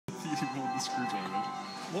screwdriver.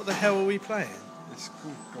 What the hell are we playing? It's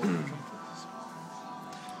called Golden Compass.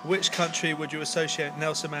 Which country would you associate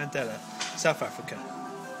Nelson Mandela? South Africa.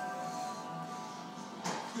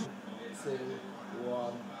 2,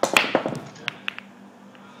 1.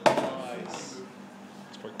 Nice.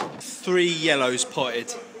 3 yellows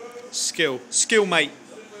potted. Skill, mate.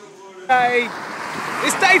 Hey,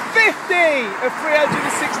 it's day 50 of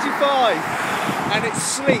 365, and it's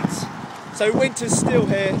sleet. So winter's still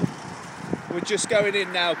here. We're just going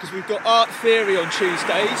in now because we've got art theory on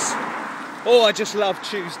Tuesdays. Oh, I just love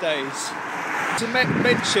Tuesdays. To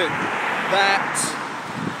mention that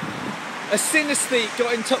a synesthete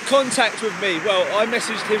got in contact with me. Well, I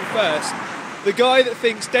messaged him first. The guy that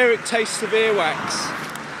thinks Derek tastes of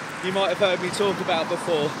earwax, you might have heard me talk about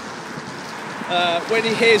before. When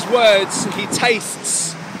he hears words, he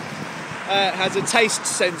tastes, has a taste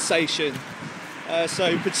sensation.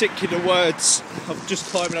 So particular words, I'm just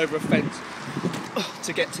climbing over a fence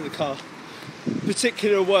to get to the car.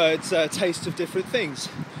 Particular words taste of different things.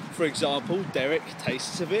 For example, Derek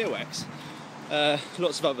tastes of earwax.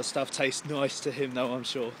 Lots of other stuff tastes nice to him though, I'm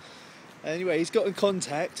sure. Anyway, he's got in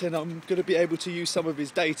contact and I'm going to be able to use some of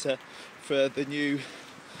his data for the new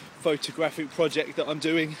photographic project that I'm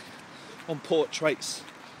doing on portraits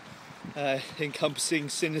encompassing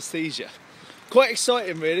synesthesia. Quite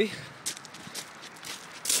exciting really.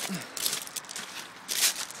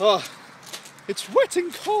 Oh, it's wet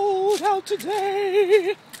and cold out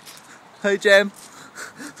today. Hey Jem.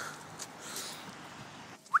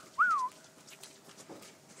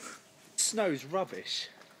 Snow's rubbish.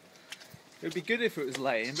 It would be good if it was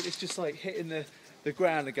laying, but it's just like hitting the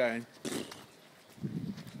ground and going.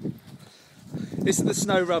 Isn't the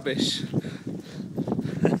snow rubbish?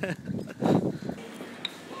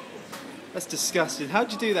 That's disgusting.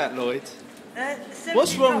 How'd you do that, Lloyd?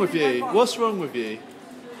 What's wrong with you? What's wrong with you?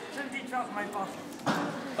 Somebody dropped my bottle.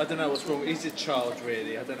 I don't know what's wrong. He's a child,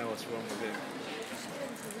 really. I don't know what's wrong with him.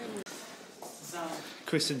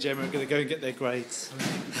 Chris and Gemma are going to go and get their grades.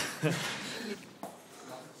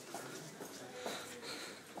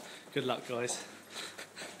 Good luck, guys.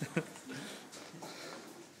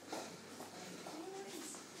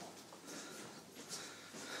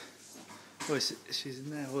 Oh, she's in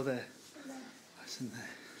there or there? What's in there?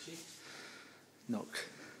 Knock.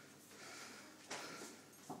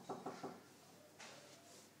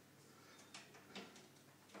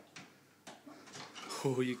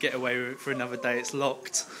 Oh, you get away with it for another day, it's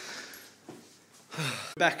locked.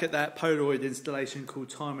 Back at that Polaroid installation called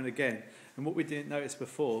Time and Again, and what we didn't notice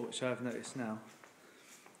before, which I have noticed now,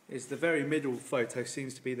 is the very middle photo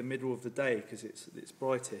seems to be the middle of the day because it's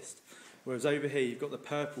brightest. Whereas over here you've got the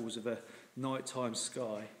purples of a nighttime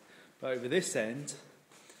sky, but over this end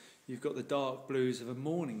you've got the dark blues of a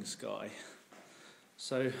morning sky.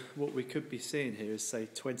 So what we could be seeing here is, say,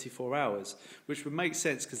 24 hours, which would make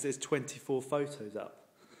sense because there's 24 photos up.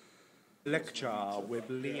 Lecture with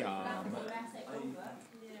Liam.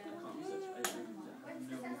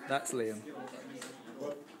 That's Liam.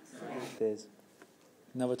 There's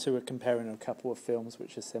another two were comparing a couple of films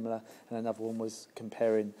which are similar, and another one was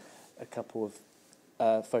comparing a couple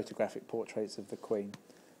of photographic portraits of the Queen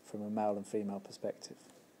from a male and female perspective.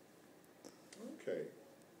 Okay.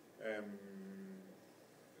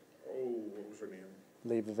 What was her name?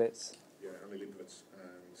 Leibovitz. Yeah, Annie Leibovitz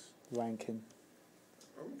and... Rankin.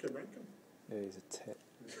 Oh, okay, Rankin. Yeah, he's a tit.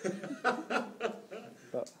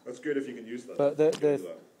 But that's good if you can use that.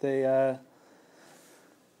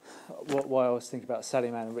 But why I was thinking about Sally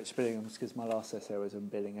Mann and Rich Billingham was because my last essay was on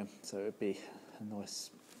Billingham, so it would be a nice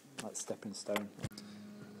stepping stone.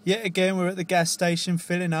 Yet again, we're at the gas station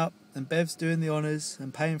filling up, and Bev's doing the honours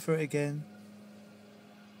and paying for it again.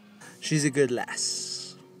 She's a good lass.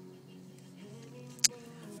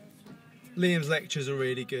 Liam's lectures are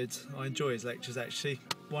really good. I enjoy his lectures actually.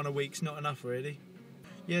 One a week's not enough really.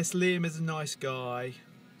 Yes, Liam is a nice guy.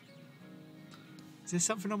 Is there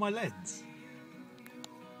something on my lens?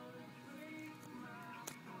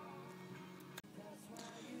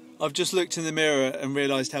 I've just looked in the mirror and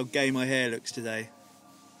realised how gay my hair looks today.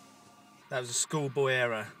 That was a schoolboy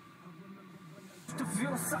error. I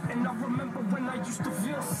remember when I used to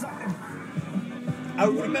feel something. I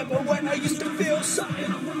remember when I used to feel something. I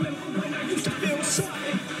remember when I used to feel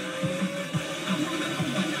something.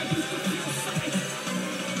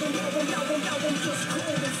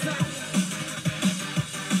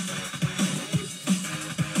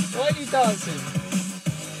 Why are you dancing?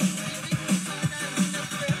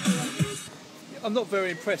 I'm not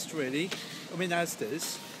very impressed really. I'm in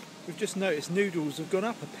Asda's. We've just noticed noodles have gone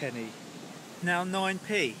up a penny. Now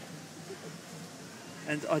 9p.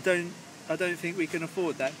 And I I don't think we can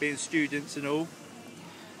afford that, being students and all.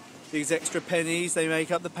 These extra pennies, they make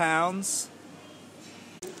up the pounds.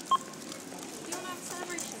 Do you want to have a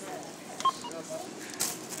celebration?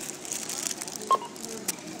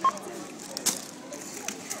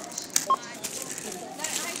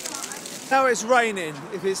 Now it's raining.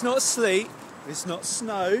 If it's not sleet, if it's not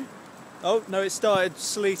snow. Oh no, it started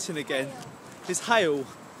sleeting again. It's hail.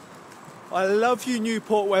 I love you,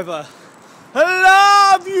 Newport weather.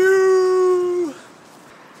 I love you!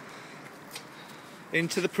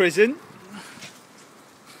 Into the prison.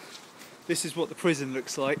 This is what the prison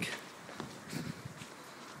looks like.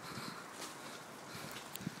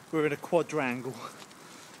 We're in a quadrangle.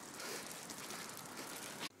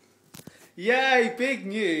 Yay, big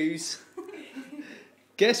news!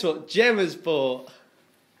 Guess what Gemma's bought?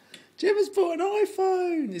 Gemma's bought an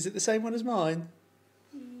iPhone! Is it the same one as mine?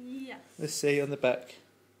 Yes. Let's see on the back.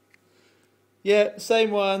 Yeah,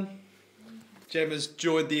 same one. Gemma's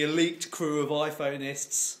joined the elite crew of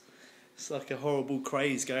iPhoneists. It's like a horrible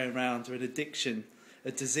craze going around, or an addiction,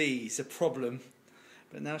 a disease, a problem.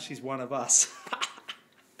 But now she's one of us.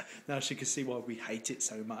 Now she can see why we hate it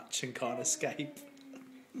so much and can't escape.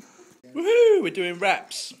 Woohoo! We're doing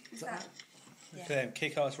wraps. Okay,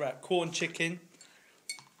 kick-ass wrap. Corn chicken,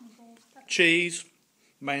 cheese,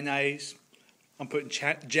 mayonnaise. I'm putting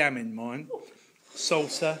jam in mine.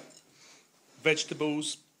 Salsa,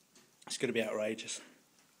 vegetables. It's going to be outrageous.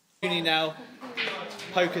 Uni now.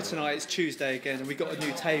 Poker tonight. It's Tuesday again, and we got a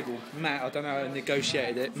new table. Matt, I don't know how I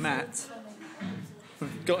negotiated it. Matt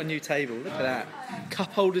got a new table. Look at that.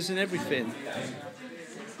 Cup holders and everything.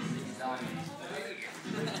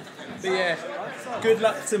 But yeah, good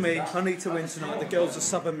luck to me. I need to win tonight. The girls are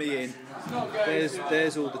subbing me in.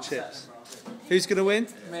 There's all the chips. Who's going to win?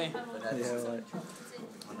 Me. Yeah, right.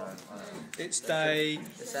 It's day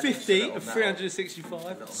 50 of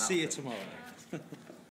 365. See you tomorrow.